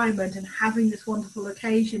environment and having this wonderful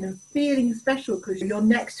occasion and feeling special because you're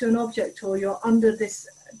next to an object or you're under this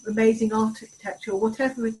amazing architecture or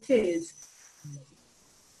whatever it is.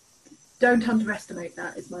 Don't underestimate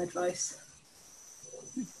that, is my advice.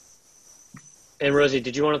 And Rosie,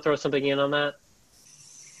 did you want to throw something in on that?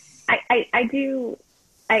 I do.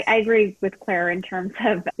 I agree with Claire in terms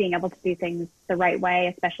of being able to do things the right way,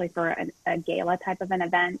 especially for a gala type of an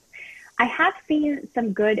event. I have seen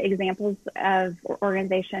some good examples of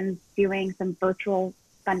organizations doing some virtual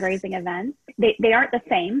fundraising events. They aren't the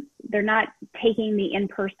same. They're not taking the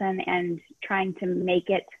in-person and trying to make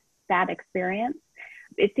it that experience.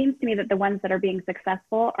 It seems to me that the ones that are being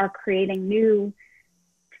successful are creating new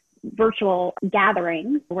virtual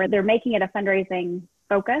gatherings where they're making it a fundraising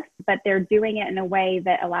focus, but they're doing it in a way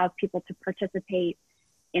that allows people to participate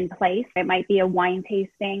in place. It might be a wine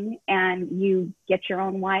tasting and you get your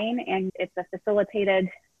own wine and it's a facilitated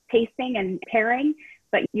tasting and pairing,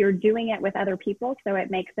 but you're doing it with other people. So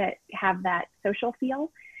it makes it have that social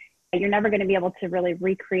feel. You're never going to be able to really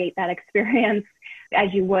recreate that experience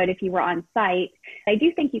as you would if you were on site. I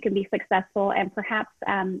do think you can be successful and perhaps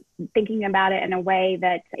thinking about it in a way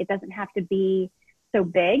that it doesn't have to be so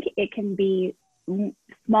big. It can be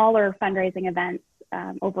smaller fundraising events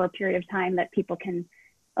over a period of time that people can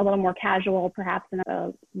a little more casual, perhaps, and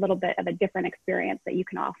a little bit of a different experience that you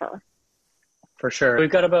can offer. For sure. We've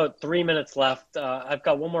got about 3 minutes left. I've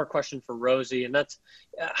got one more question for Rosie, and that's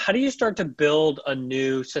how do you start to build a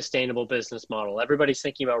new sustainable business model? Everybody's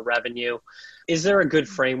thinking about revenue. Is there a good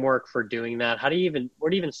framework for doing that? Where do you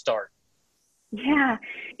even start? Yeah.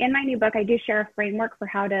 In my new book, I do share a framework for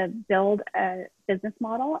how to build a business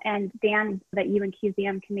model. And Dan, that you and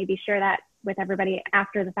QZM can maybe share that with everybody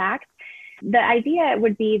after the fact. The idea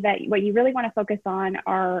would be that what you really want to focus on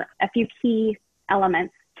are a few key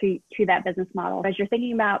elements to that business model. As you're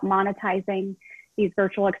thinking about monetizing these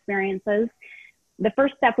virtual experiences, the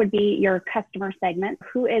first step would be your customer segment.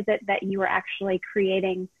 Who is it that you are actually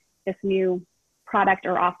creating this new product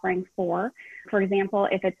or offering for? For example,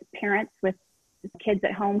 if it's parents with kids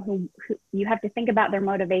at home who you have to think about their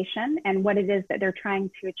motivation and what it is that they're trying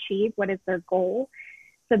to achieve, what is their goal,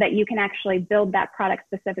 so that you can actually build that product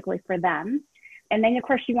specifically for them. And then, of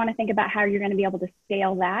course, you want to think about how you're going to be able to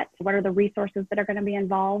scale that. What are the resources that are going to be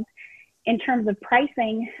involved? In terms of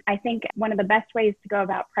pricing, I think one of the best ways to go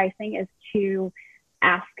about pricing is to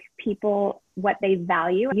ask people what they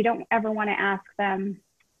value. You don't ever want to ask them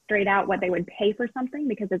straight out what they would pay for something,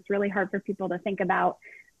 because it's really hard for people to think about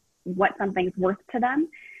what something's worth to them.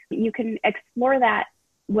 You can explore that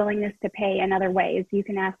willingness to pay in other ways. You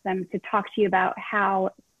can ask them to talk to you about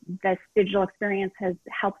how this digital experience has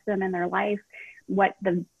helped them in their life, what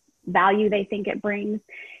the value they think it brings.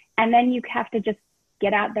 And then you have to just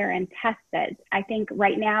get out there and test it. I think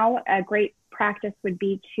right now, a great practice would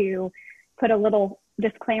be to put a little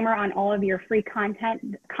disclaimer on all of your free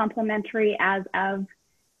content, complimentary as of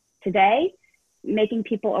today, making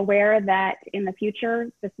people aware that in the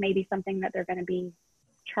future, this may be something that they're going to be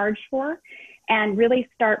charged for, and really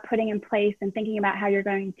start putting in place and thinking about how you're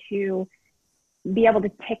going to be able to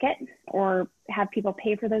ticket or have people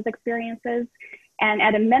pay for those experiences. And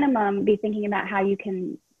at a minimum, be thinking about how you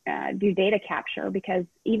can do data capture, because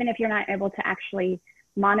even if you're not able to actually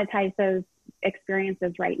monetize those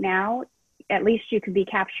experiences right now, at least you could be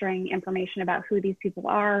capturing information about who these people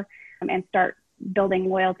are and start building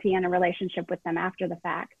loyalty and a relationship with them after the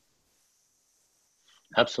fact.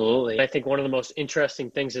 Absolutely. I think one of the most interesting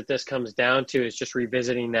things that this comes down to is just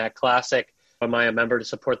revisiting that classic, am I a member to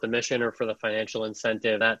support the mission or for the financial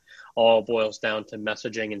incentive? That all boils down to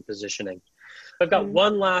messaging and positioning. I've got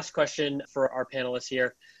one last question for our panelists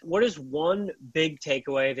here. What is one big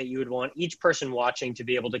takeaway that you would want each person watching to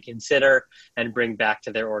be able to consider and bring back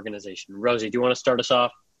to their organization? Rosie, do you want to start us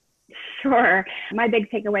off? Sure. My big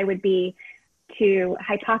takeaway would be to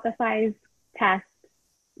hypothesize, test,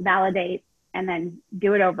 validate, and then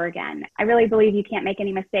do it over again. I really believe you can't make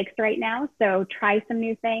any mistakes right now. So try some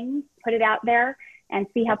new things, put it out there, and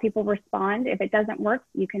see how people respond. If it doesn't work,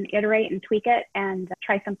 you can iterate and tweak it and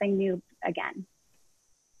try something new again.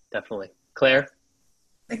 Definitely. Claire?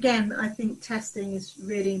 Again, I think testing is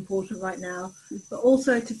really important right now, but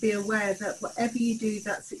also to be aware that whatever you do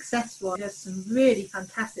that's successful, there's some really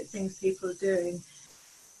fantastic things people are doing.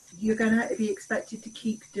 You're going to be expected to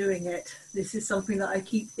keep doing it. This is something that I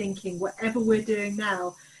keep thinking, whatever we're doing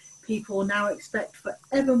now, people now expect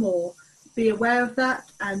forevermore. Be aware of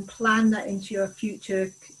that and plan that into your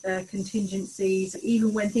future contingencies.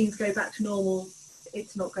 Even when things go back to normal,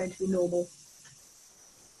 it's not going to be normal.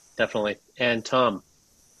 Definitely. And Tom?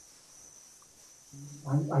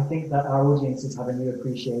 I think that our audiences have a new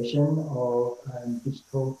appreciation of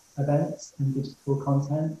digital events and digital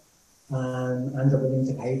content, and are willing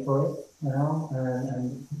to pay for it now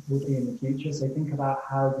and will be in the future. So think about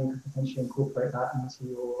how you could potentially incorporate that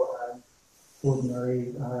into your ordinary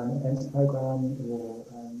events program or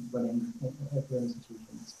running at your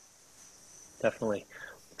institutions. Definitely.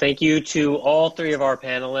 Thank you to all three of our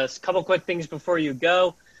panelists. A couple quick things before you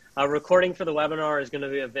go. A recording for the webinar is going to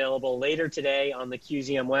be available later today on the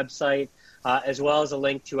QZM website, as well as a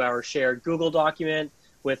link to our shared Google document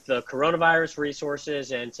with the coronavirus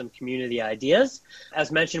resources and some community ideas.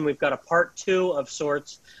 As mentioned, we've got a part 2 of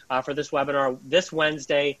sorts for this webinar this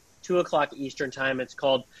Wednesday, 2:00 Eastern time. It's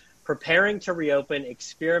called Preparing to Reopen,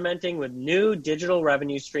 Experimenting with New Digital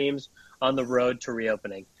Revenue Streams on the Road to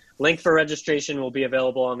Reopening. Link for registration will be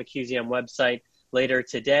available on the QZM website later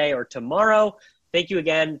today or tomorrow. Thank you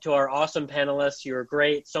again to our awesome panelists. You were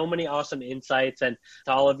great. So many awesome insights. And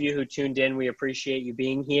to all of you who tuned in, we appreciate you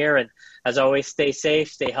being here. And as always, stay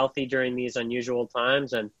safe, stay healthy during these unusual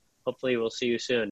times. And hopefully we'll see you soon.